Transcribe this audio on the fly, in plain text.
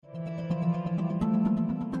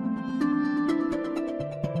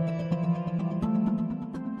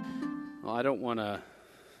want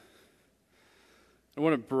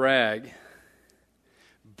to brag,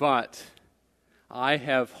 but I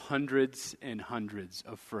have hundreds and hundreds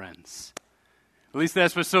of friends. At least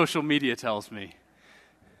that's what social media tells me.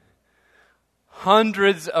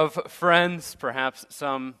 Hundreds of friends, perhaps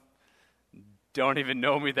some don't even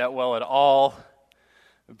know me that well at all.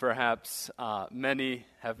 Perhaps many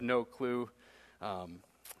have no clue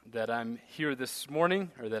that I'm here this morning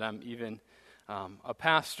or that I'm even a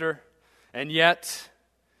pastor. And yet,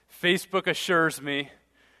 Facebook assures me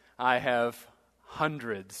I have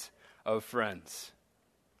hundreds of friends.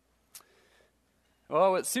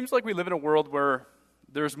 Well, it seems like we live in a world where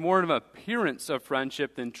there's more of an appearance of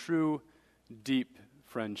friendship than true, deep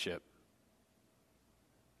friendship.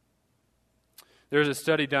 There's a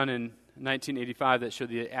study done in 1985 that showed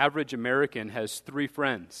the average American has 3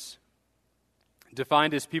 friends,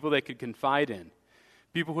 defined as people they could confide in,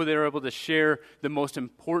 people who they're able to share the most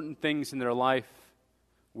important things in their life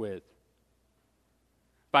with.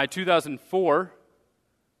 By 2004,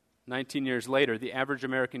 19 years later, the average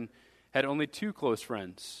American had only 2 close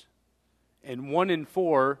friends, and 1 in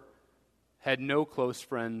 4 had no close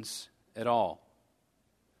friends at all.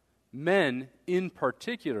 Men, in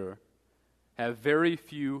particular, have very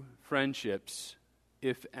few friendships,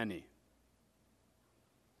 if any.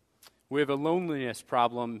 We have a loneliness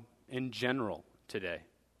problem in general today.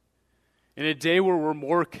 In a day where we're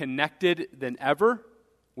more connected than ever,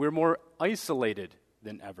 we're more isolated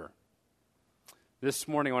than ever. This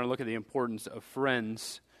morning I want to look at the importance of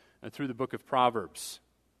friends through the book of Proverbs.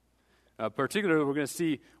 Particularly, we're going to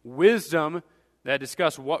see wisdom that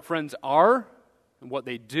discuss what friends are and what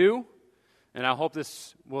they do. And I hope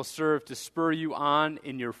this will serve to spur you on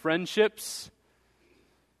in your friendships,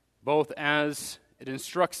 both as it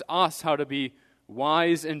instructs us how to be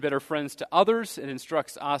wise and better friends to others. It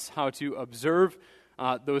instructs us how to observe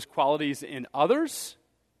those qualities in others.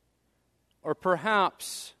 Or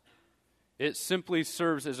perhaps it simply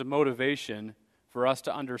serves as a motivation for us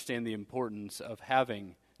to understand the importance of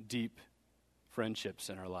having deep friendships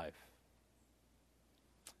in our life.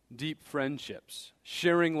 Deep friendships,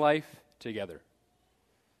 sharing life together.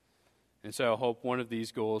 And so I hope one of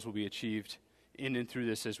these goals will be achieved in and through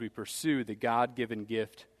this as we pursue the God-given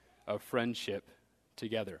gift of friendship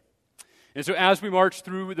together. And so as we march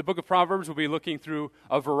through the book of Proverbs, we'll be looking through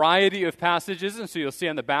a variety of passages. And so you'll see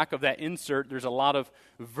on the back of that insert, there's a lot of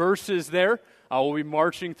verses there. We'll be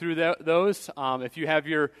marching through those. If you have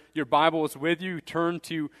your Bibles with you, turn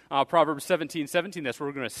to Proverbs 17:17. That's where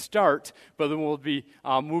we're going to start. But then we'll be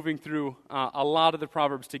moving through a lot of the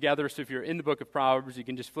Proverbs together. So if you're in the book of Proverbs, you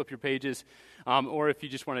can just flip your pages. Or if you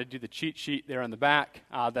just want to do the cheat sheet there on the back,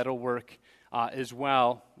 that'll work as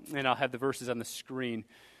well. And I'll have the verses on the screen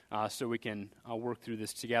so we can work through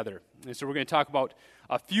this together. And so we're going to talk about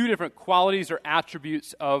a few different qualities or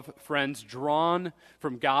attributes of friends drawn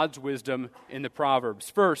from God's wisdom in the Proverbs.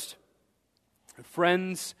 First,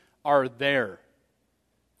 friends are there.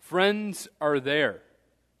 Friends are there.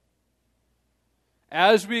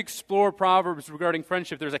 As we explore Proverbs regarding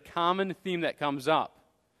friendship, there's a common theme that comes up.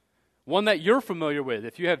 One that you're familiar with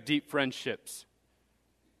if you have deep friendships.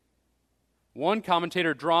 One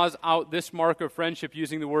commentator draws out this mark of friendship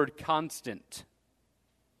using the word constant.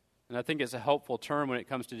 And I think it's a helpful term when it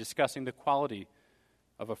comes to discussing the quality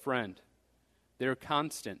of a friend. They're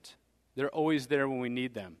constant. They're always there when we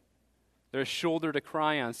need them. They're a shoulder to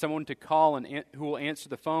cry on, someone to call and who will answer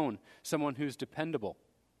the phone, someone who's dependable.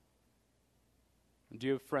 Do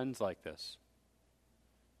you have friends like this?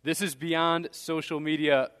 This is beyond social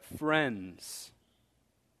media friends.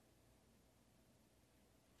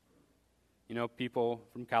 You know, people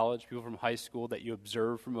from college, people from high school that you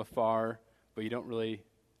observe from afar, but you don't really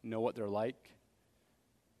know what they're like.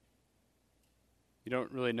 You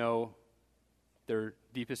don't really know their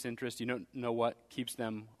deepest interest. You don't know what keeps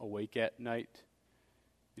them awake at night.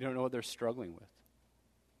 You don't know what they're struggling with.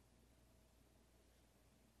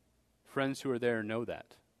 Friends who are there know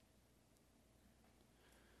that.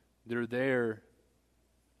 They're there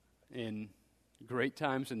in great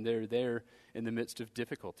times, and they're there in the midst of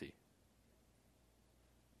difficulty.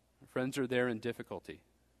 Friends are there in difficulty.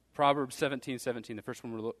 Proverbs 17:17, the first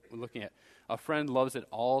one we're looking at. A friend loves at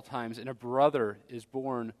all times, and a brother is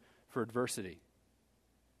born for adversity.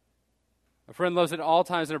 A friend loves at all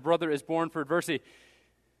times, and a brother is born for adversity.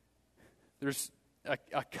 There's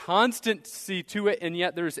a constancy to it, and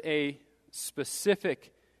yet there's a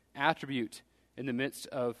specific attribute in the midst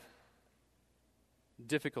of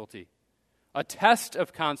difficulty. A test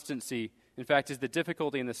of constancy, in fact, is the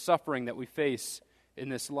difficulty and the suffering that we face in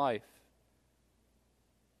this life.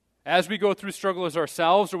 As we go through struggles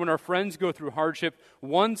ourselves or when our friends go through hardship,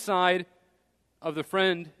 one side of the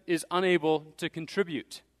friend is unable to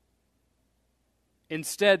contribute.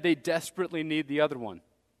 Instead, they desperately need the other one.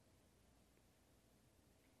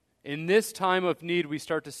 In this time of need, we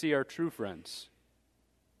start to see our true friends.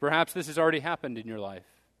 Perhaps this has already happened in your life.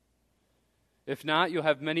 If not, you'll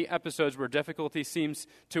have many episodes where difficulty seems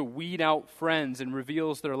to weed out friends and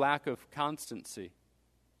reveals their lack of constancy.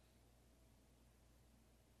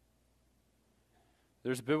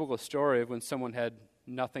 There's a biblical story of when someone had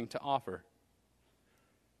nothing to offer,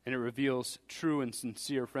 and it reveals true and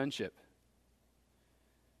sincere friendship.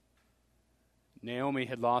 Naomi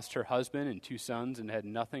had lost her husband and 2 sons and had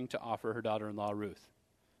nothing to offer her daughter-in-law, Ruth.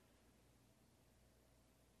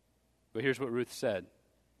 But here's what Ruth said.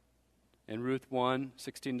 In Ruth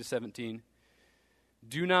 1:16-17,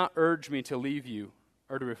 "Do not urge me to leave you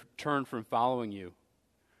or to return from following you.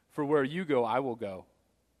 For where you go, I will go.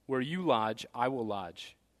 Where you lodge, I will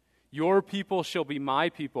lodge. Your people shall be my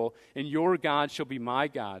people, and your God shall be my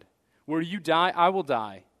God. Where you die, I will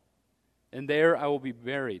die, and there I will be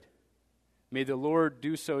buried. May the Lord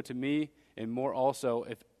do so to me, and more also,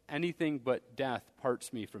 if anything but death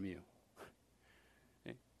parts me from you."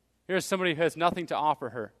 Here's somebody who has nothing to offer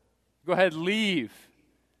her. Go ahead, leave.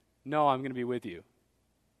 No, I'm going to be with you.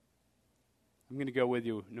 I'm going to go with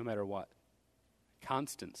you no matter what.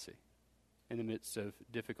 Constancy in the midst of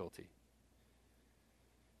difficulty.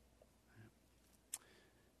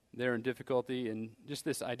 They're in difficulty, and just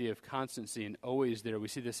this idea of constancy and always there. We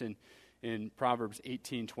see this in Proverbs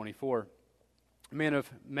 18:24. A man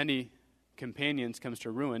of many companions comes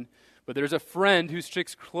to ruin, but there's a friend who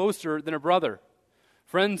sticks closer than a brother.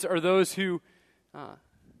 Friends are those who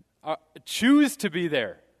choose to be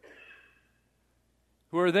there,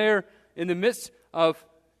 who are there in the midst of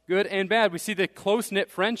good and bad. We see the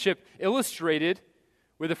close-knit friendship illustrated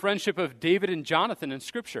with the friendship of David and Jonathan in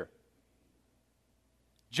Scripture.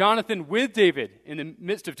 Jonathan with David in the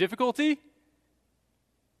midst of difficulty,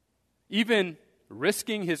 even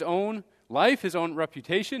risking his own life, his own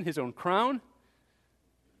reputation, his own crown,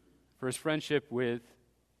 for his friendship with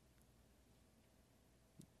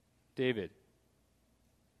David.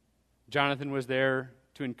 Jonathan was there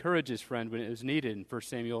to encourage his friend when it was needed in 1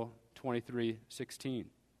 Samuel 23:16.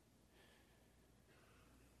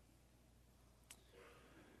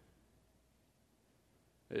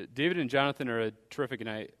 David and Jonathan are a terrific, and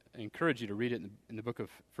I encourage you to read it in the book of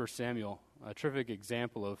 1 Samuel, a terrific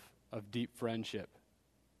example of deep friendship.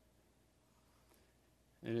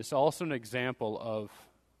 And it's also an example of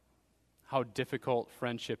how difficult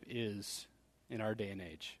friendship is in our day and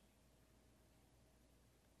age.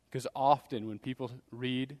 Because often when people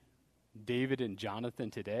read David and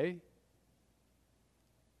Jonathan today,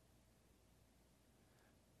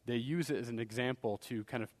 they use it as an example to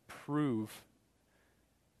kind of prove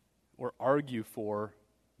or argue for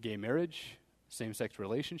gay marriage, same-sex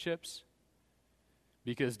relationships,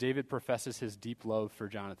 because David professes his deep love for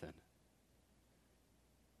Jonathan.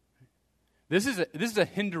 This is a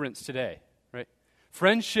hindrance today, right?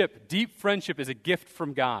 Friendship, deep friendship, is a gift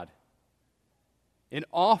from God. And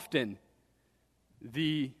often,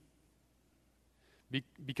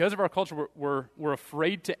 because of our culture, we're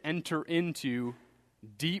afraid to enter into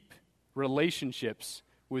deep relationships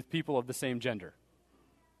with people of the same gender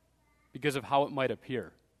because of how it might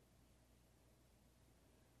appear.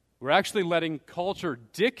 We're actually letting culture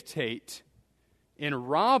dictate and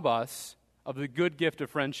rob us of the good gift of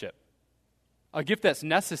friendship, a gift that's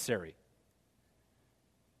necessary.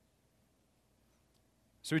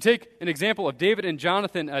 So we take an example of David and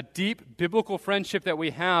Jonathan, a deep biblical friendship that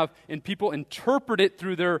we have, and people interpret it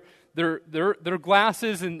through their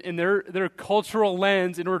glasses and their cultural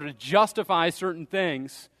lens in order to justify certain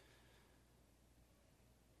things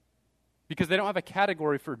because they don't have a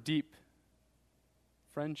category for deep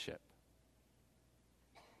friendship.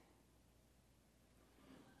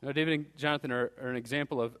 Now, David and Jonathan are an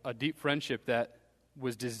example of a deep friendship that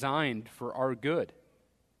was designed for our good.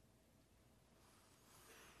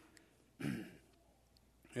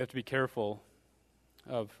 We have to be careful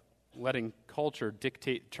of letting culture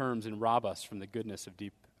dictate terms and rob us from the goodness of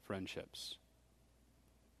deep friendships.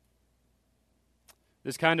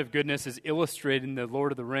 This kind of goodness is illustrated in the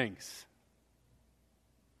Lord of the Rings.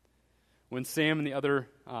 When Sam and the other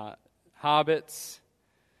hobbits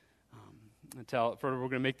we're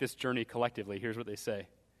going to make this journey collectively, here's what they say.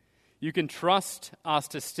 You can trust us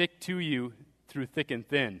to stick to you through thick and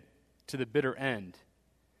thin, to the bitter end.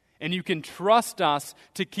 And you can trust us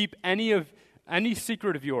to keep any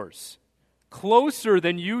secret of yours closer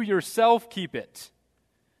than you yourself keep it.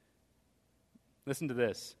 Listen to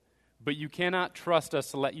this. But you cannot trust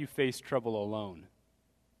us to let you face trouble alone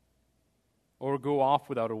or go off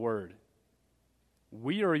without a word.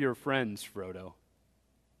 We are your friends, Frodo.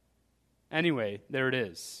 Anyway, there it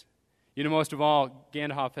is. You know, most of all,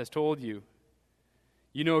 Gandalf has told you.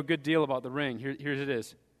 You know a good deal about the ring. Here's it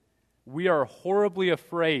is. We are horribly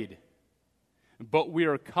afraid, but we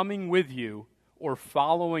are coming with you or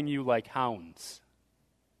following you like hounds.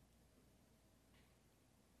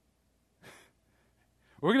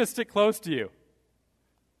 We're going to stick close to you.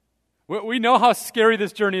 We know how scary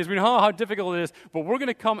this journey is. We know how difficult it is, but we're going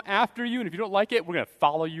to come after you, and if you don't like it, we're going to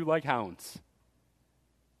follow you like hounds.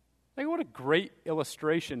 Like, what a great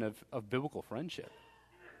illustration of biblical friendship.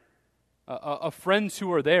 Of friends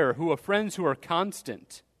who are there, friends who are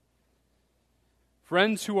constant.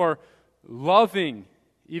 Friends who are loving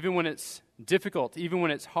even when it's difficult, even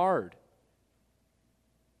when it's hard.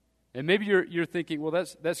 And maybe you're thinking, well,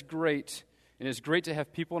 that's great, and it's great to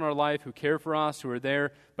have people in our life who care for us, who are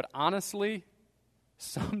there, but honestly,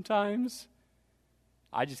 sometimes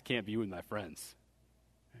I just can't be with my friends.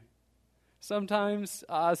 Sometimes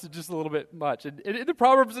it's just a little bit much. And the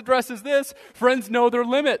Proverbs addresses this. Friends know their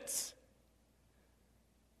limits.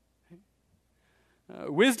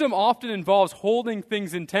 Wisdom often involves holding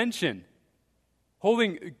things in tension,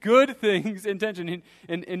 holding good things in tension.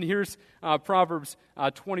 And here's Proverbs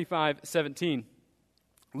 25:17.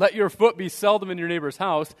 Let your foot be seldom in your neighbor's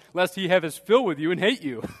house, lest he have his fill with you and hate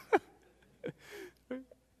you.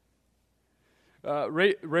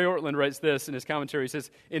 Ray Ortland writes this in his commentary. He says,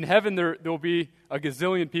 in heaven there will be a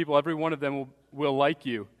gazillion people. Every one of them will like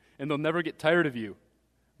you, and they'll never get tired of you.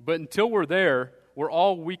 But until we're there, we're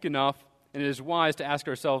all weak enough, and it is wise to ask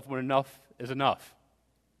ourselves when enough is enough.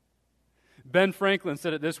 Ben Franklin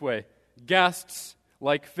said it this way, guests,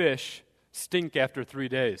 like fish, stink after 3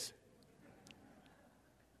 days.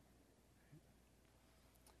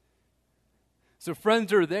 So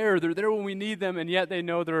friends are there. They're there when we need them, and yet they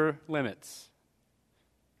know their limits.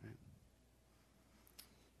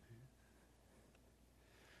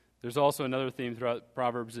 There's also another theme throughout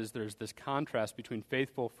Proverbs is there's this contrast between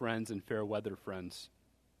faithful friends and fair weather friends.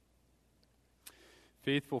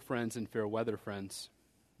 Faithful friends and fair weather friends.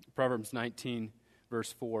 Proverbs 19,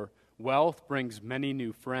 verse 4. Wealth brings many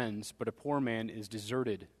new friends, but a poor man is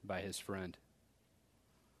deserted by his friend.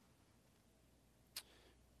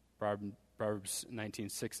 Proverbs 19,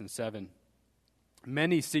 6 and 7.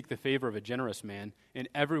 Many seek the favor of a generous man, and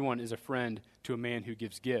everyone is a friend to a man who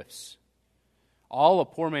gives gifts. All a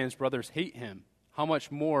poor man's brothers hate him. How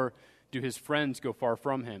much more do his friends go far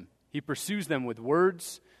from him? He pursues them with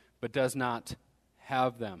words, but does not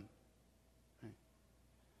have them.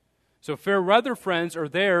 So fair weather friends are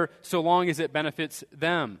there so long as it benefits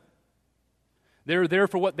them. They're there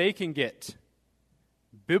for what they can get.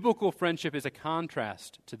 Biblical friendship is a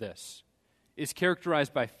contrast to this. It's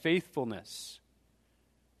characterized by faithfulness.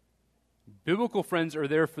 Biblical friends are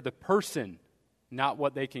there for the person, not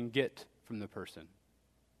what they can get from the person.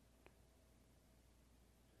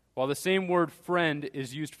 While the same word friend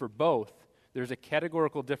is used for both, there's a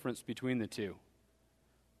categorical difference between the two.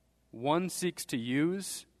 One seeks to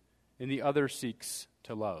use, and the other seeks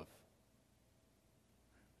to love.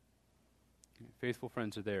 Faithful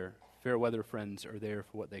friends are there. Fair weather friends are there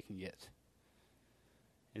for what they can get.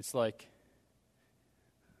 It's like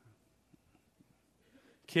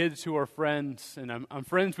kids who are friends, and I'm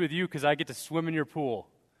friends with you because I get to swim in your pool.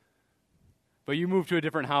 But you move to a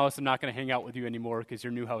different house, I'm not going to hang out with you anymore because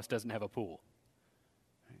your new house doesn't have a pool.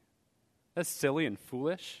 That's silly and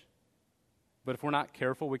foolish. But if we're not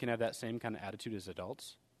careful, we can have that same kind of attitude as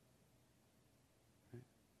adults.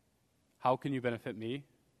 How can you benefit me?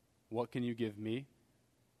 What can you give me?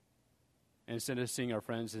 And instead of seeing our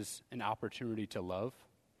friends as an opportunity to love,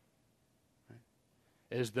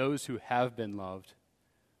 as those who have been loved,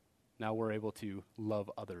 now we're able to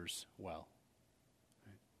love others well.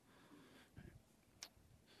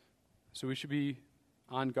 So we should be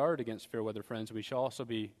on guard against fair weather friends. We should also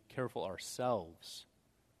be careful ourselves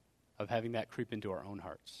of having that creep into our own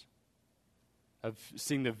hearts, of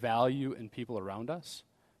seeing the value in people around us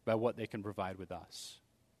by what they can provide with us,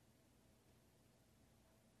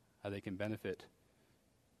 how they can benefit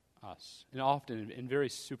us. And often in very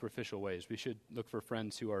superficial ways. We should look for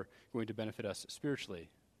friends who are going to benefit us spiritually,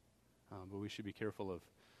 but we should be careful of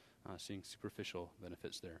seeing superficial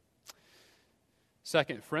benefits there.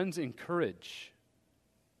 Second, friends encourage.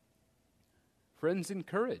 Friends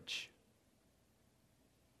encourage.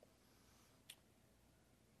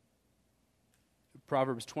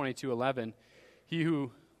 Proverbs 22:11, he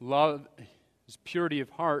who loves purity of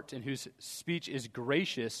heart and whose speech is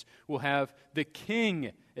gracious will have the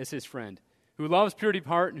king as his friend. Who loves purity of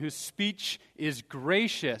heart and whose speech is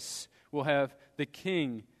gracious will have the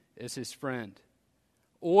king as his friend.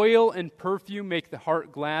 Oil and perfume make the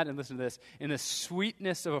heart glad, and listen to this, and the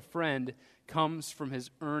sweetness of a friend comes from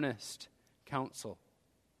his earnest counsel.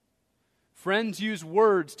 Friends use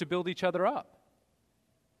words to build each other up.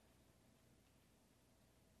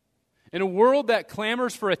 In a world that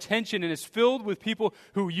clamors for attention and is filled with people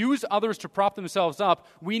who use others to prop themselves up,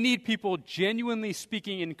 we need people genuinely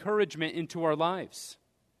speaking encouragement into our lives.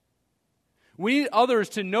 We need others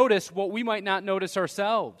to notice what we might not notice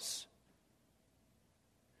ourselves.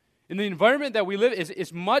 And the environment that we live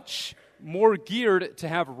is much more geared to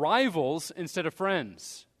have rivals instead of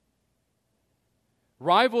friends.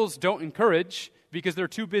 Rivals don't encourage because they're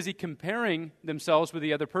too busy comparing themselves with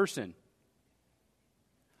the other person.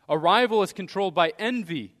 A rival is controlled by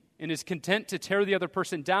envy and is content to tear the other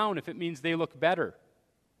person down if it means they look better.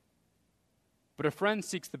 But a friend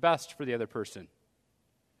seeks the best for the other person.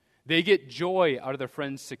 They get joy out of their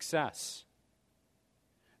friend's success.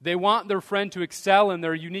 They want their friend to excel in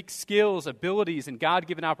their unique skills, abilities, and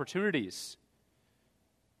God-given opportunities.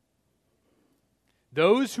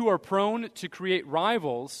 Those who are prone to create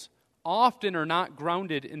rivals often are not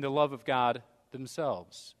grounded in the love of God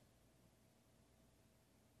themselves.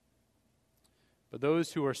 But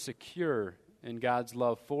those who are secure in God's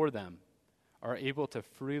love for them are able to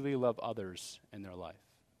freely love others in their life.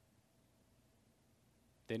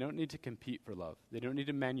 They don't need to compete for love. They don't need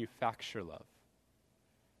to manufacture love.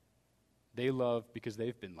 They love because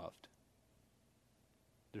they've been loved.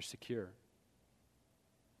 They're secure.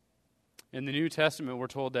 In the New Testament, we're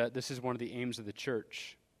told that this is one of the aims of the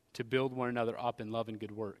church, to build one another up in love and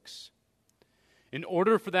good works. In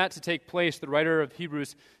order for that to take place, the writer of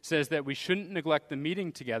Hebrews says that we shouldn't neglect the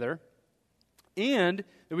meeting together and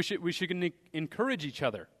that we should encourage each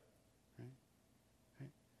other.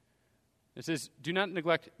 It says, do not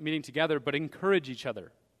neglect meeting together, but encourage each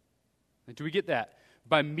other. Do we get that?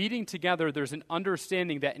 By meeting together, there's an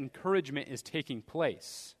understanding that encouragement is taking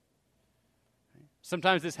place.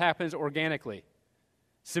 Sometimes this happens organically,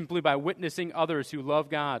 simply by witnessing others who love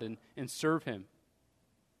God and serve Him.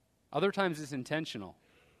 Other times it's intentional.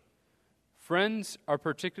 Friends are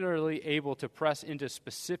particularly able to press into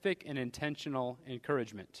specific and intentional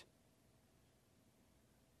encouragement.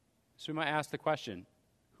 So we might ask the question,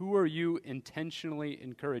 who are you intentionally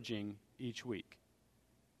encouraging each week?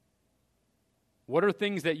 What are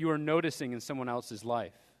things that you are noticing in someone else's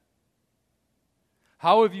life?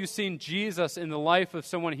 How have you seen Jesus in the life of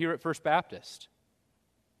someone here at First Baptist?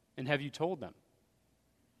 And have you told them?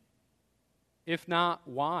 If not,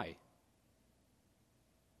 why?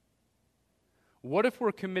 What if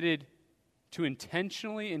we're committed to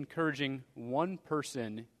intentionally encouraging one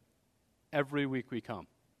person every week we come?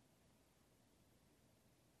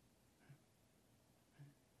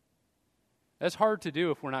 That's hard to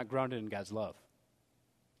do if we're not grounded in God's love.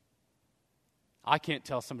 I can't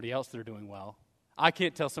tell somebody else they're doing well. I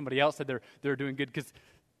can't tell somebody else that they're doing good because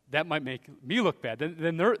that might make me look bad.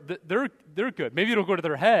 Then they're good. Maybe it'll go to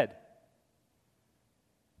their head.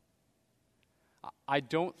 I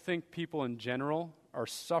don't think people in general are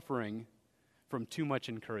suffering from too much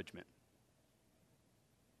encouragement.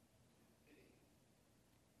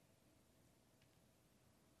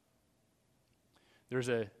 There's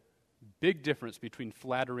a big difference between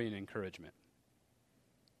flattery and encouragement.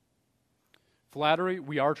 Flattery,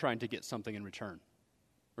 we are trying to get something in return.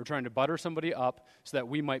 We're trying to butter somebody up so that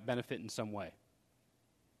we might benefit in some way.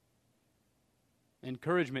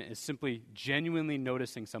 Encouragement is simply genuinely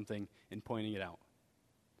noticing something and pointing it out.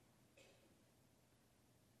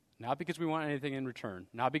 Not because we want anything in return,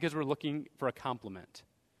 not because we're looking for a compliment,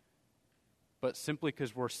 but simply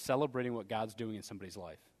because we're celebrating what God's doing in somebody's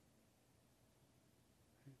life.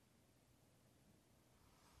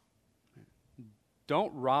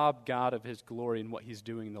 Don't rob God of His glory in what He's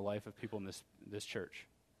doing in the life of people in this church.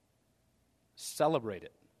 Celebrate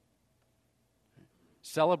it.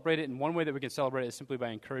 Celebrate it, and one way that we can celebrate it is simply by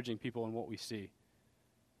encouraging people in what we see.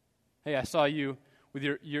 Hey, I saw you with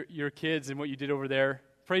your kids and what you did over there.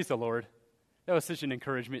 Praise the Lord. That was such an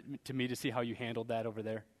encouragement to me to see how you handled that over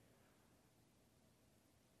there.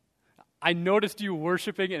 I noticed you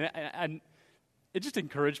worshiping, and it just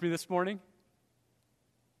encouraged me this morning.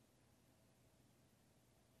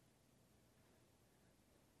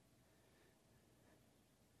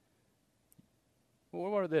 Well,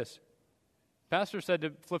 what about this? Pastor said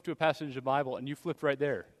to flip to a passage of the Bible, and you flipped right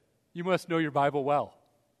there. You must know your Bible well.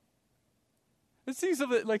 It seems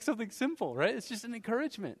like something simple, right? It's just an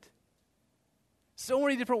encouragement. So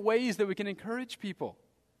many different ways that we can encourage people.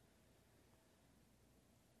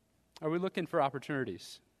 Are we looking for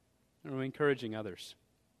opportunities? Are we encouraging others?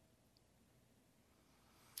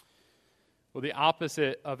 Well, the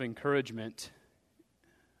opposite of encouragement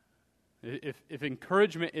If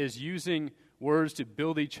encouragement is using words to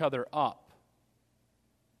build each other up,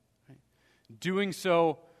 right, doing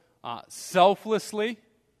so selflessly,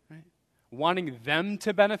 right, wanting them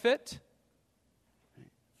to benefit,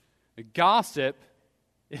 right, gossip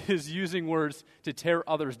is using words to tear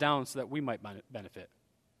others down so that we might benefit.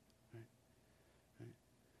 Right? Right?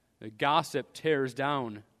 The gossip tears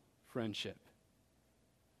down friendship.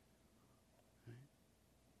 Right?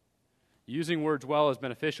 Using words well is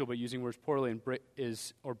beneficial, but using words poorly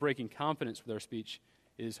or breaking confidence with our speech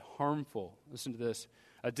is harmful. Listen to this.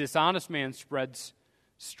 A dishonest man spreads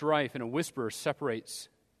strife, and a whisperer separates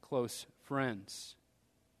close friends.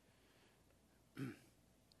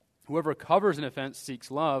 Whoever covers an offense seeks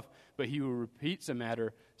love, but he who repeats a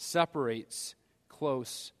matter separates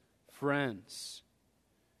close friends.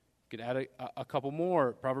 You could add a couple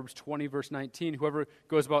more. Proverbs 20, verse 19. Whoever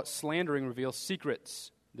goes about slandering reveals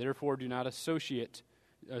secrets. Therefore, do not associate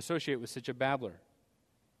with such a babbler.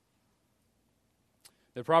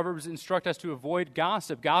 The Proverbs instruct us to avoid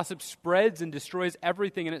gossip. Gossip spreads and destroys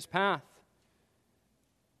everything in its path.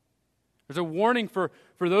 There's a warning for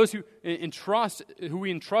those who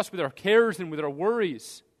we entrust with our cares and with our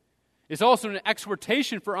worries. It's also an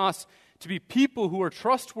exhortation for us to be people who are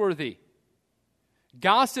trustworthy.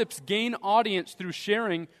 Gossips gain audience through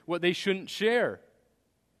sharing what they shouldn't share.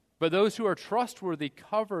 But those who are trustworthy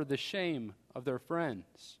cover the shame of their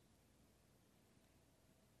friends.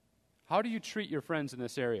 How do you treat your friends in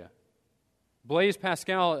this area? Blaise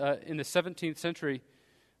Pascal, in the 17th century,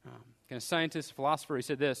 kind of scientist, philosopher, he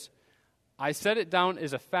said this: I set it down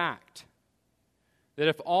as a fact that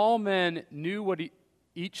if all men knew what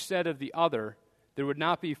each said of the other, there would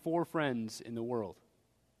not be 4 friends in the world.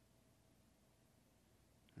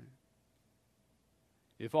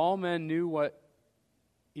 If all men knew what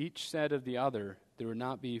each said of the other, there would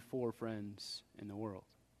not be 4 friends in the world.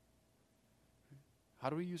 How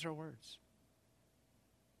do we use our words?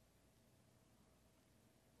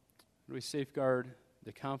 How do we safeguard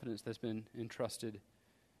the confidence that's been entrusted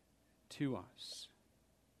to us?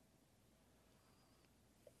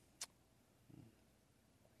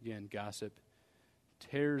 Again, gossip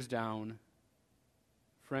tears down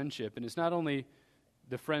friendship. And it's not only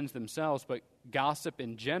the friends themselves, but gossip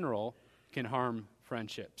in general can harm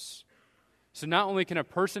friendships. So not only can a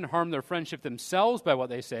person harm their friendship themselves by what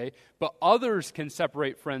they say, but others can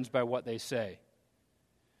separate friends by what they say.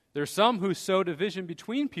 There are some who sow division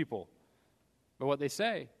between people by what they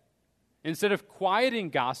say. Instead of quieting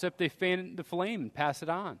gossip, they fan the flame and pass it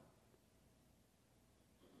on.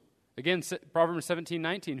 Again, Proverbs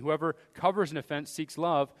 17:19, whoever covers an offense seeks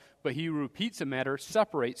love, but he who repeats a matter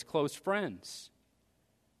separates close friends.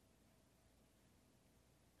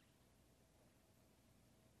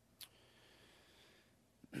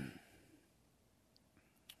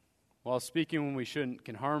 While speaking when we shouldn't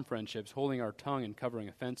can harm friendships, holding our tongue and covering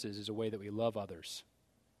offenses is a way that we love others.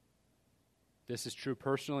 This is true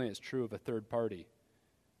personally, it's true of a third party.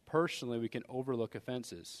 Personally, we can overlook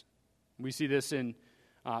offenses. We see this in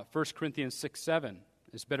 1 Corinthians 6:7.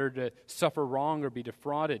 It's better to suffer wrong or be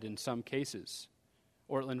defrauded in some cases.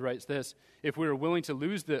 Ortland writes this: if we are willing to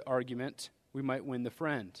lose the argument, we might win the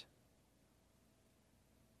friend.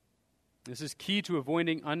 This is key to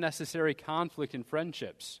avoiding unnecessary conflict in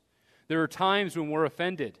friendships. There are times when we're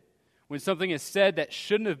offended, when something is said that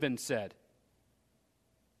shouldn't have been said,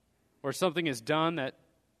 or something is done that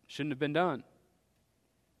shouldn't have been done.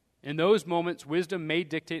 In those moments, wisdom may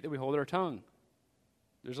dictate that we hold our tongue.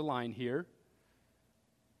 There's a line here.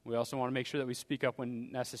 We also want to make sure that we speak up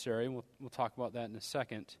when necessary, and we'll talk about that in a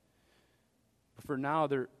second. But for now,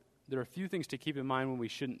 there are a few things to keep in mind when we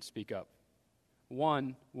shouldn't speak up.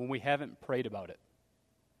 One, when we haven't prayed about it.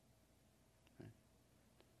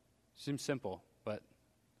 Seems simple, but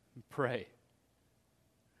pray.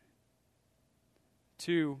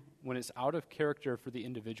 2, when it's out of character for the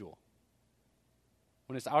individual.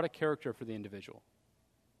 When it's out of character for the individual.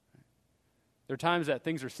 There are times that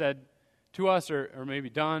things are said to us or maybe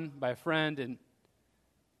done by a friend, and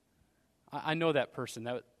I know that person.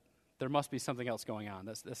 That there must be something else going on.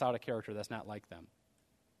 That's out of character. That's not like them.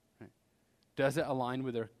 Right? Does it align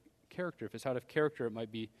with their character? If it's out of character, it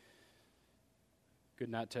might be good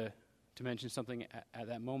not to mention something at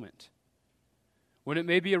that moment. When it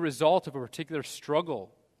may be a result of a particular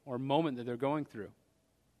struggle or moment that they're going through.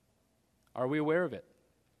 Are we aware of it?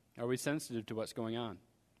 Are we sensitive to what's going on?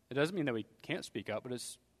 It doesn't mean that we can't speak up, but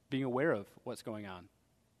it's being aware of what's going on.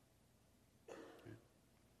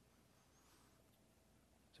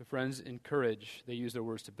 So friends encourage, they use their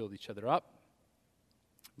words to build each other up,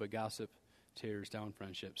 but gossip tears down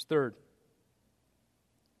friendships. Third,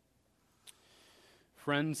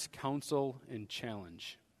 Friends counsel and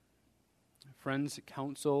challenge. Friends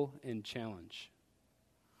counsel and challenge.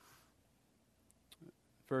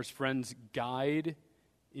 First, friends guide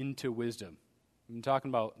into wisdom. We've been talking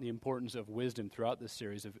about the importance of wisdom throughout this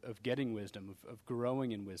series, of getting wisdom, of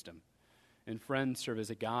growing in wisdom. And friends serve as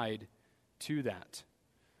a guide to that.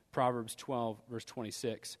 Proverbs 12, verse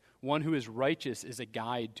 26. One who is righteous is a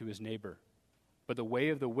guide to his neighbor, but the way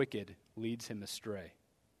of the wicked leads him astray.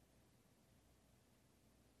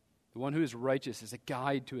 The one who is righteous is a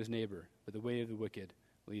guide to his neighbor, but the way of the wicked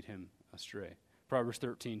lead him astray. Proverbs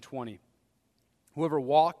 13:20. Whoever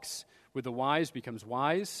walks with the wise becomes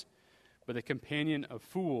wise, but the companion of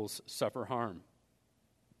fools suffer harm.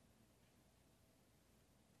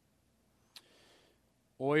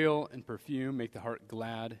 Oil and perfume make the heart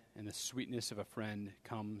glad, and the sweetness of a friend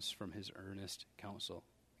comes from his earnest counsel.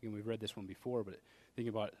 Again, we've read this one before, but think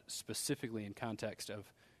about it specifically in context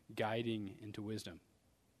of guiding into wisdom.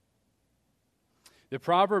 The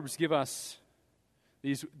Proverbs give us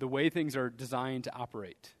the way things are designed to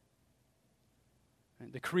operate.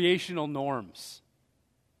 The creational norms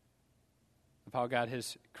of how God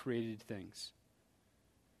has created things.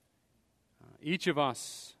 Each of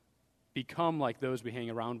us become like those we hang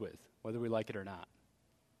around with, whether we like it or not.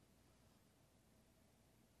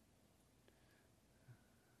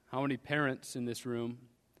 How many parents in this room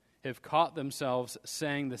have caught themselves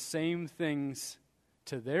saying the same things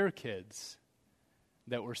to their kids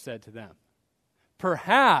that were said to them?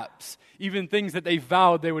 Perhaps even things that they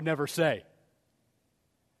vowed they would never say.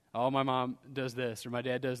 Oh, my mom does this, or my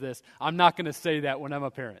dad does this. I'm not going to say that when I'm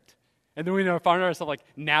a parent. And then we find ourselves like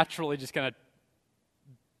naturally just kind of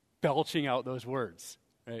belching out those words,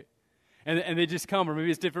 right? And they just come, or maybe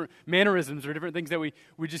it's different mannerisms or different things that we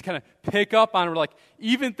just kind of pick up on. We're like,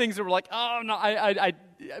 even things that we're like, oh, no, I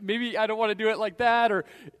maybe I don't want to do it like that,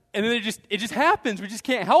 and then it just happens. We just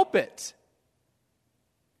can't help it.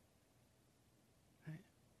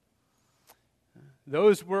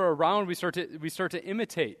 Those we're around, we start to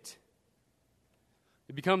imitate.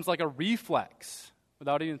 It becomes like a reflex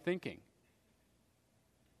without even thinking.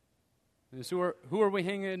 And so who are we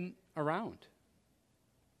hanging around?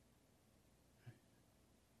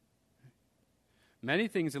 Many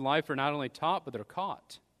things in life are not only taught, but they're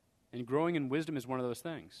caught. And growing in wisdom is one of those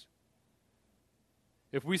things.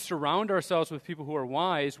 If we surround ourselves with people who are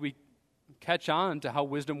wise, we catch on to how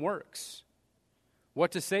wisdom works.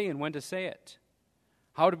 What to say and when to say it.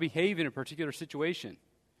 How to behave in a particular situation.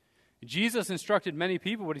 Jesus instructed many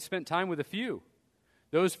people, but he spent time with a few.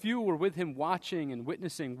 Those few were with him watching and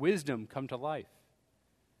witnessing wisdom come to life.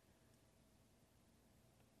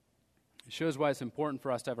 It shows why it's important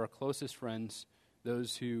for us to have our closest friends,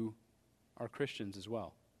 those who are Christians as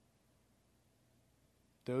well.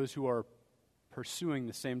 Those who are pursuing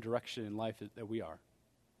the same direction in life that we are.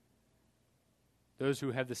 Those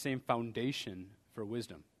who have the same foundation for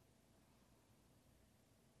wisdom.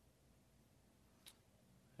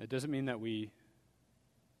 It doesn't mean that we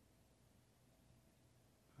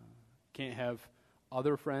can't have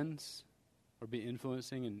other friends or be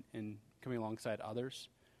influencing and coming alongside others.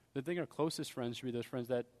 But I think our closest friends should be those friends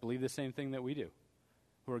that believe the same thing that we do,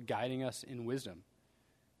 who are guiding us in wisdom.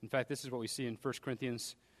 In fact, this is what we see in 1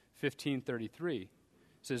 Corinthians 15:33. It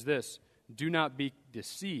says this, "Do not be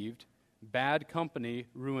deceived. Bad company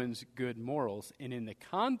ruins good morals." And in the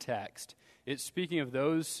context, it's speaking of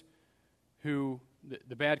those who,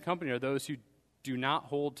 the bad company are those who do not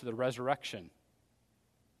hold to the resurrection.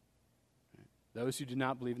 Those who do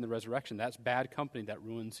not believe in the resurrection. That's bad company that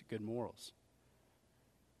ruins good morals.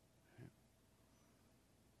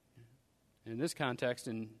 In this context,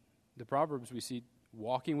 in the Proverbs, we see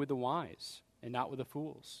walking with the wise and not with the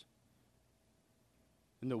fools.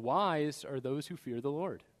 And the wise are those who fear the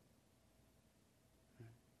Lord.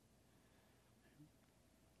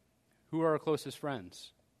 Who are our closest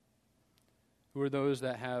friends? Who are those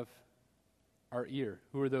that have our ear?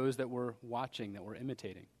 Who are those that we're watching, that we're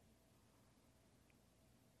imitating?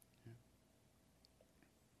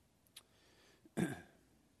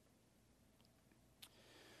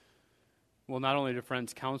 Well, not only do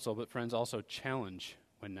friends counsel, but friends also challenge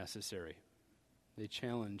when necessary. They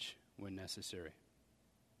challenge when necessary.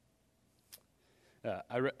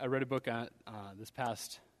 I read a book on this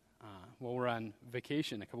past, we're on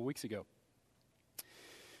vacation a couple weeks ago.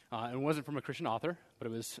 It wasn't from a Christian author, but it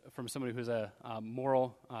was from somebody who's a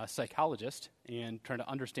moral psychologist and trying to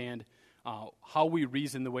understand how we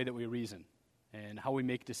reason the way that we reason and how we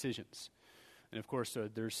make decisions. And of course,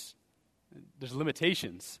 there's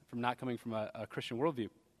limitations from not coming from a Christian worldview.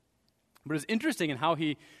 But it's interesting in how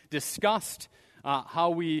he discussed how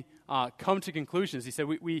we come to conclusions. He said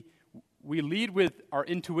we lead with our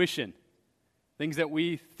intuition, things that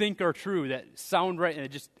we think are true, that sound right, and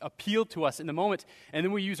that just appeal to us in the moment. And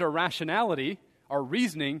then we use our rationality, our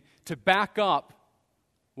reasoning, to back up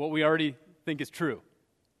what we already think is true.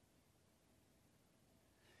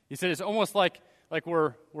 He said it's almost like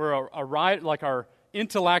we're a ride, like our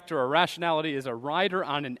intellect or our rationality is a rider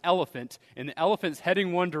on an elephant, and the elephant's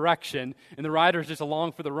heading one direction, and the rider's just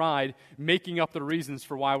along for the ride, making up the reasons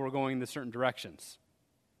for why we're going in the certain directions.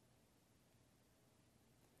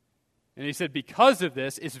 And he said because of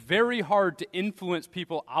this, it's very hard to influence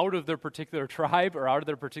people out of their particular tribe or out of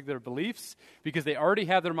their particular beliefs because they already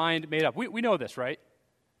have their mind made up. We know this, right?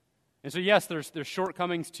 And so yes, there's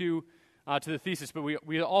shortcomings to the thesis, but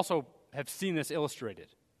we also have seen this illustrated,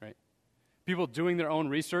 right? People doing their own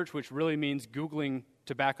research, which really means Googling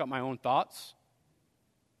to back up my own thoughts.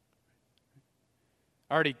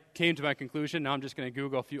 I already came to my conclusion. Now I'm just going to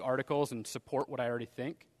Google a few articles and support what I already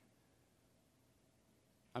think.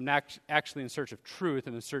 I'm not actually in search of truth.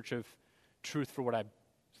 I'm in search of truth for what I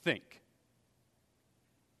think.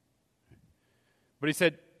 But he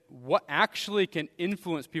said, what actually can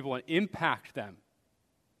influence people and impact them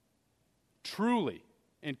truly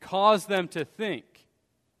and cause them to think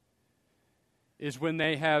is when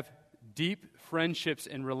they have deep friendships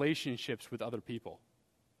and relationships with other people.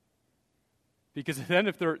 Because then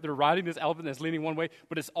if they're riding this elephant that's leaning one way,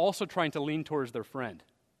 but it's also trying to lean towards their friend.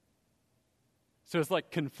 So it's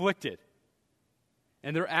like conflicted.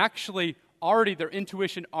 And they're actually already, their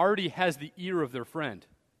intuition already has the ear of their friend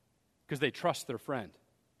because they trust their friend.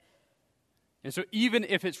 And so even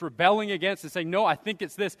if it's rebelling against and saying, no, I think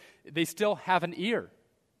it's this, they still have an ear.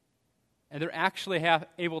 And they're actually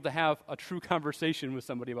able to have a true conversation with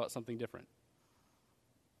somebody about something different.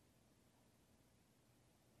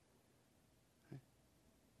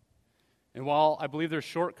 And while I believe there's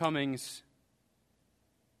shortcomings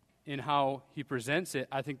in how he presents it,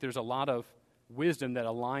 I think there's a lot of wisdom that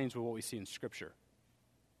aligns with what we see in Scripture.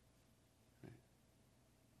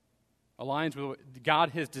 Aligns with what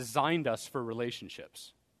God has designed us for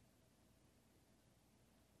relationships.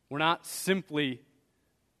 We're not simply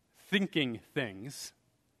thinking things,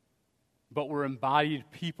 but we're embodied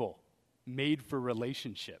people made for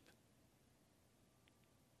relationship.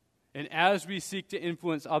 And as we seek to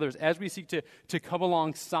influence others, as we seek to come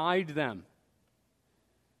alongside them,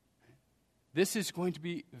 this is going to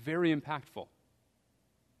be very impactful.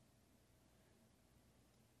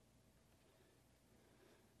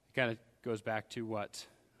 It kind of goes back to what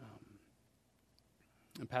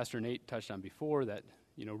Pastor Nate touched on before, that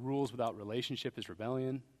rules without relationship is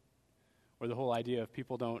rebellion, or the whole idea of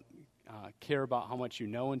people don't care about how much you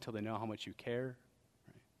know until they know how much you care.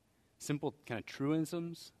 Right? Simple kind of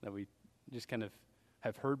truisms that we just kind of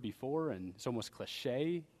have heard before, and it's almost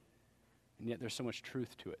cliche, and yet there's so much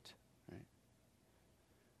truth to it. Right?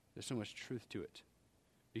 There's so much truth to it.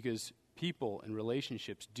 Because people and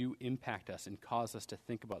relationships do impact us and cause us to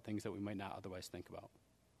think about things that we might not otherwise think about.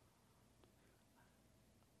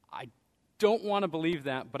 I don't want to believe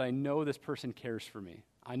that, but I know this person cares for me.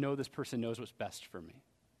 I know this person knows what's best for me.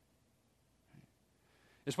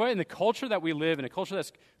 It's why in the culture that we live in, a culture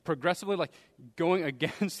that's progressively going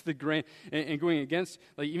against the grain and going against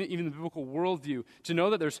even the biblical worldview, to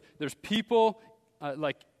know that there's people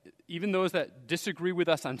even those that disagree with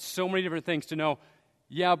us on so many different things, to know,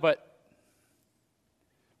 yeah, but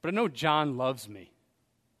I know John loves me.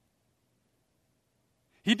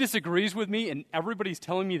 He disagrees with me, and everybody's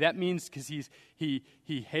telling me that means because he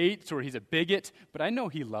hates or he's a bigot, but I know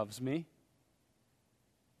he loves me.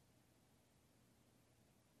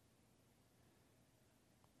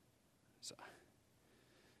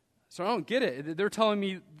 So I don't get it. They're telling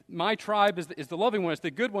me my tribe is the loving one, it's the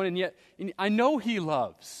good one, and yet I know he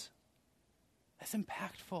loves. That's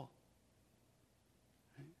impactful.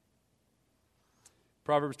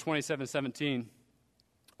 Proverbs 27:17.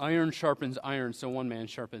 Iron sharpens iron, so one man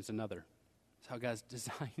sharpens another. That's how God's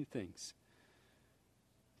designed things.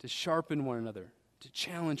 To sharpen one another, to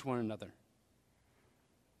challenge one another.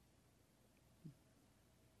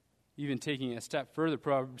 Even taking it a step further,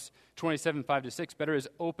 Proverbs 27:5-6, better is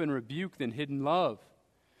open rebuke than hidden love.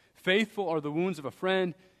 Faithful are the wounds of a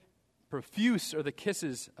friend, profuse are the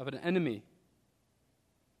kisses of an enemy.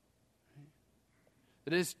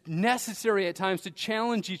 It is necessary at times to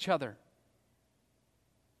challenge each other.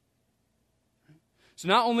 So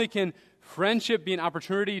not only can friendship be an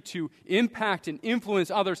opportunity to impact and influence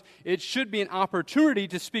others, it should be an opportunity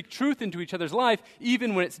to speak truth into each other's life,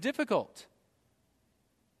 even when it's difficult.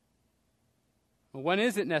 Well, when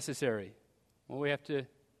is it necessary? Well, we have to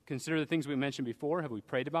consider the things we mentioned before. Have we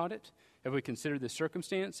prayed about it? Have we considered the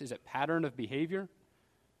circumstance? Is it pattern of behavior?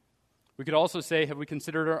 We could also say, have we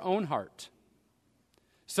considered our own heart?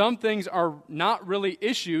 Some things are not really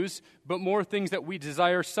issues, but more things that we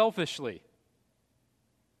desire selfishly.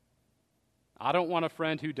 I don't want a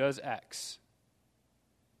friend who does X.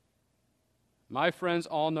 My friends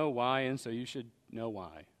all know Y, and so you should know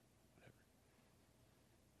Y.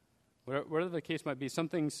 Whatever the case might be, some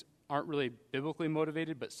things aren't really biblically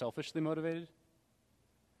motivated, but selfishly motivated.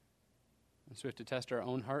 And so we have to test our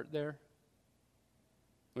own heart there.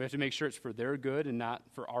 We have to make sure it's for their good and not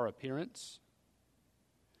for our appearance.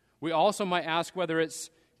 We also might ask whether it's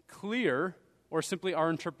clear or simply our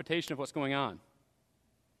interpretation of what's going on.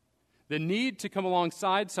 The need to come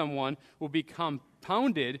alongside someone will be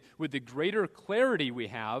compounded with the greater clarity we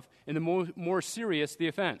have and the more serious the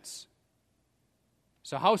offense.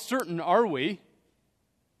 So how certain are we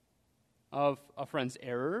of a friend's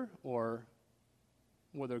error or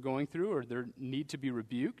what they're going through or their need to be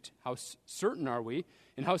rebuked? How certain are we?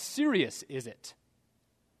 And how serious is it?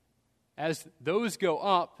 As those go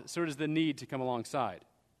up, so does the need to come alongside.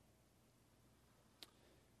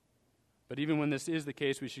 But even when this is the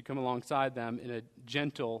case, we should come alongside them in a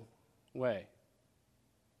gentle way.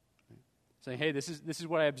 Saying, hey, this is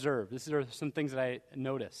what I observe. These are some things that I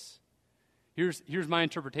notice. Here's my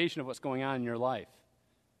interpretation of what's going on in your life.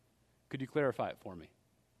 Could you clarify it for me?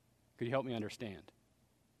 Could you help me understand?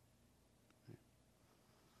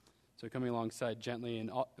 So coming alongside gently,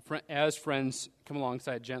 and as friends, come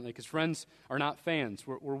alongside gently, because friends are not fans.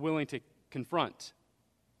 We're willing to confront.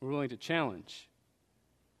 We're willing to challenge,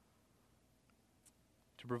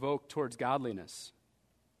 to provoke towards godliness.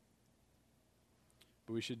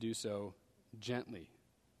 But we should do so gently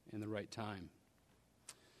in the right time.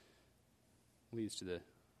 Leads to the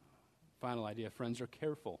final idea. Friends are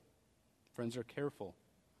careful. Friends are careful.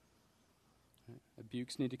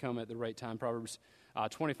 Rebukes need to come at the right time. Proverbs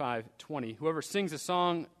 25:20. Whoever sings a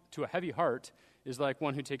song to a heavy heart is like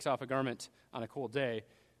one who takes off a garment on a cold day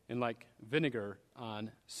and like vinegar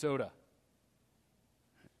on soda.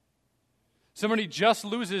 Somebody just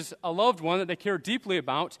loses a loved one that they care deeply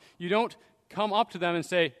about. You don't come up to them and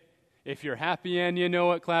say, if you're happy and you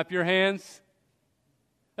know it, clap your hands.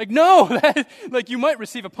 Like, no, like you might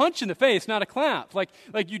receive a punch in the face, not a clap. Like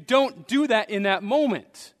you don't do that in that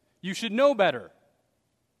moment. You should know better.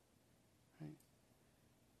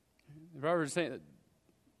 If I were to say, do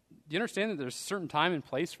you understand that there's a certain time and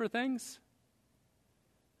place for things?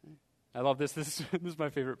 I love this. This is my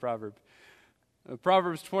favorite proverb.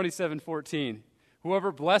 Proverbs 27:14.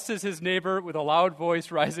 Whoever blesses his neighbor with a loud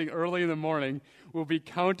voice rising early in the morning will be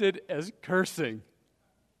counted as cursing.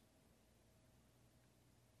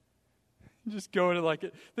 Just go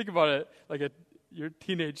to think about it, your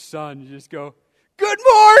teenage son. You just go, good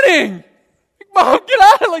morning! Mom, get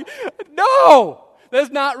out of no! That's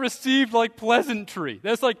not received like pleasantry.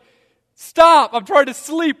 That's like, stop, I'm trying to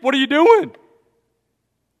sleep. What are you doing?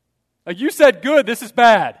 Like, you said good, this is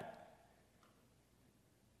bad.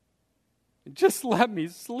 Just let me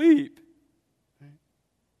sleep.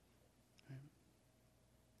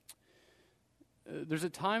 There's a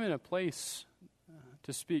time and a place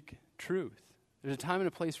to speak truth. There's a time and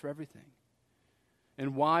a place for everything.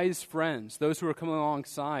 And wise friends, those who are coming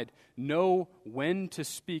alongside, know when to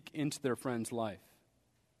speak into their friend's life.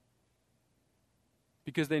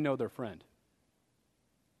 Because they know their friend.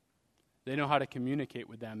 They know how to communicate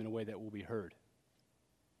with them in a way that will be heard.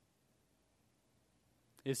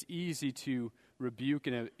 It's easy to rebuke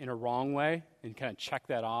in a wrong way and kind of check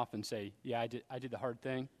that off and say, yeah, I did the hard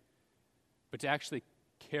thing. But to actually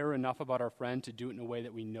care enough about our friend to do it in a way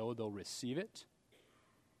that we know they'll receive it,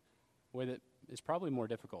 a way that is probably more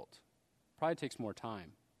difficult, probably takes more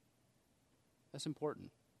time. That's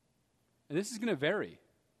important. And this is going to vary.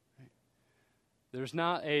 Right? There's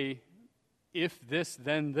not a if this,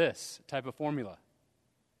 then this type of formula.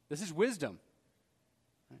 This is wisdom.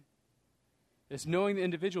 Right? It's knowing the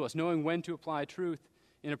individual. It's knowing when to apply truth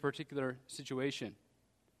in a particular situation.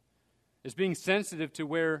 It's being sensitive to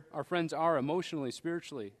where our friends are emotionally,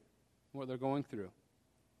 spiritually, what they're going through.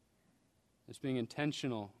 It's being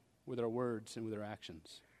intentional with our words and with our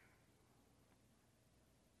actions.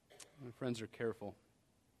 My friends are careful.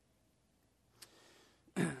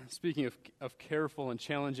 Speaking of careful and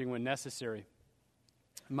challenging when necessary,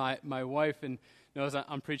 my wife knows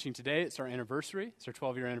I'm preaching today. It's our anniversary. It's our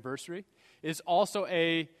 12-year anniversary. It's also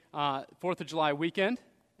a 4th of July weekend,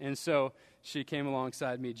 and so she came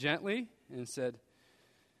alongside me gently and said,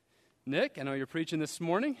 Nick, I know you're preaching this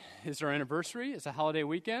morning. It's our anniversary. It's a holiday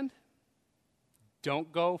weekend.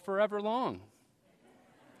 Don't go forever long.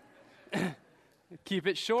 Keep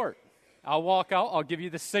it short. I'll walk out. I'll give you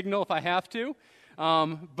the signal if I have to.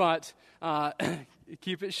 but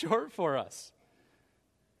keep it short for us.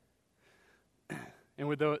 And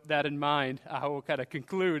with that in mind, I will kind of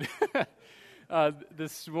conclude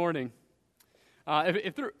this morning.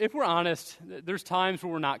 If we're honest, there's times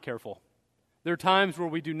where we're not careful. There are times where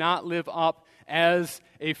we do not live up as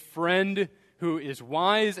a friend who is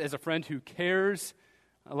wise, as a friend who cares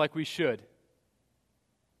like we should.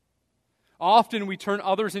 Often we turn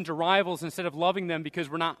others into rivals instead of loving them because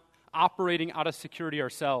we're not operating out of security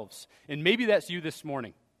ourselves. And maybe that's you this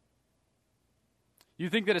morning. You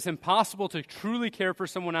think that it's impossible to truly care for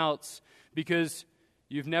someone else because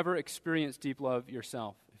you've never experienced deep love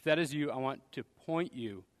yourself. If that is you, I want to point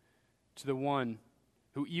you to the one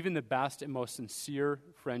who even the best and most sincere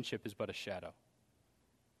friendship is but a shadow.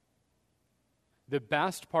 The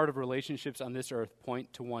best part of relationships on this earth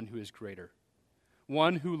point to one who is greater.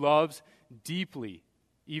 One who loves deeply,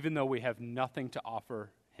 even though we have nothing to offer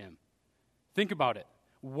him. Think about it.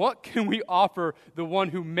 What can we offer the one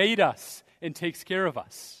who made us and takes care of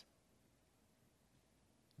us?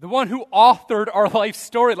 The one who authored our life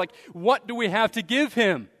story. Like, what do we have to give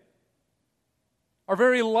him? Our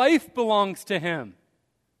very life belongs to him.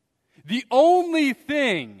 The only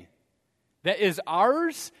thing that is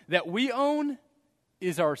ours, that we own,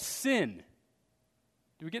 is our sin.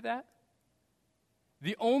 Do we get that?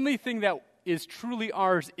 The only thing that is truly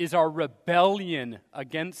ours is our rebellion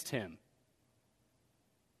against him.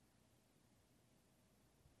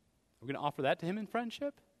 We're going to offer that to him in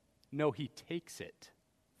friendship? No, he takes it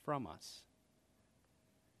from us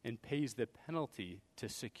and pays the penalty to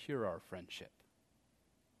secure our friendship.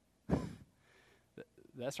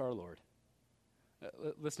 That's our Lord.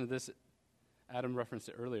 Listen to this. Adam referenced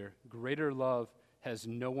it earlier. Greater love has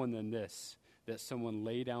no one than this, that someone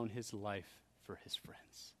lay down his life for his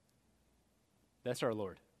friends. That's our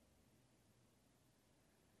Lord.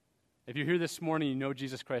 If you're here this morning, you know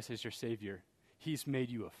Jesus Christ as your Savior. He's made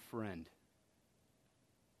you a friend.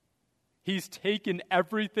 He's taken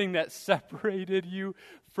everything that separated you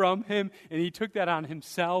from him, and he took that on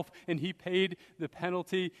himself, and he paid the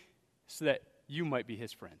penalty so that you might be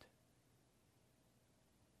his friend.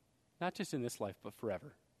 Not just in this life, but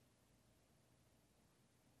forever.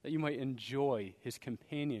 That you might enjoy his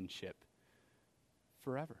companionship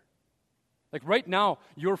forever. Like right now,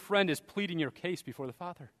 your friend is pleading your case before the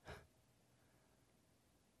Father.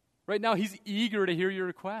 Right now, he's eager to hear your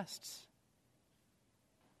requests.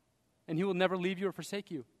 And he will never leave you or forsake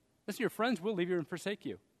you. Listen, your friends will leave you and forsake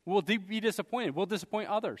you. We'll be disappointed. We'll disappoint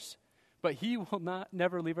others. But he will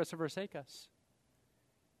never leave us or forsake us.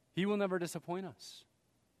 He will never disappoint us.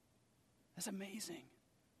 That's amazing.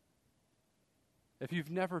 If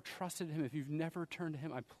you've never trusted him, if you've never turned to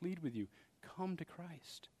him, I plead with you, come to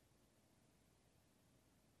Christ.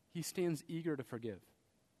 He stands eager to forgive.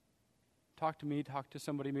 Talk to me, talk to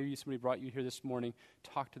somebody. Maybe somebody brought you here this morning.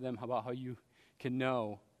 Talk to them about how you can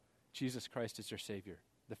know Jesus Christ is your Savior,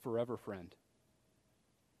 the forever friend.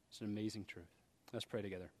 It's an amazing truth. Let's pray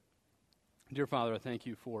together. Dear Father, I thank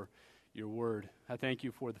you for your word. I thank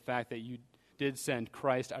you for the fact that you did send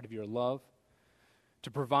Christ out of your love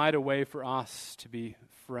to provide a way for us to be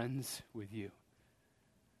friends with you.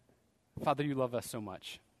 Father, you love us so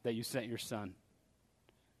much that you sent your Son,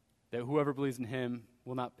 that whoever believes in him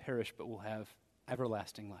will not perish but will have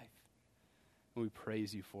everlasting life. And we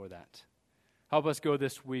praise you for that. Help us go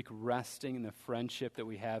this week resting in the friendship that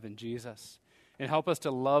we have in Jesus, and help us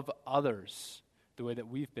to love others the way that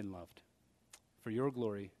we've been loved, for your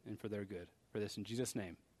glory and for their good. For this in Jesus'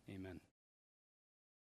 name, amen.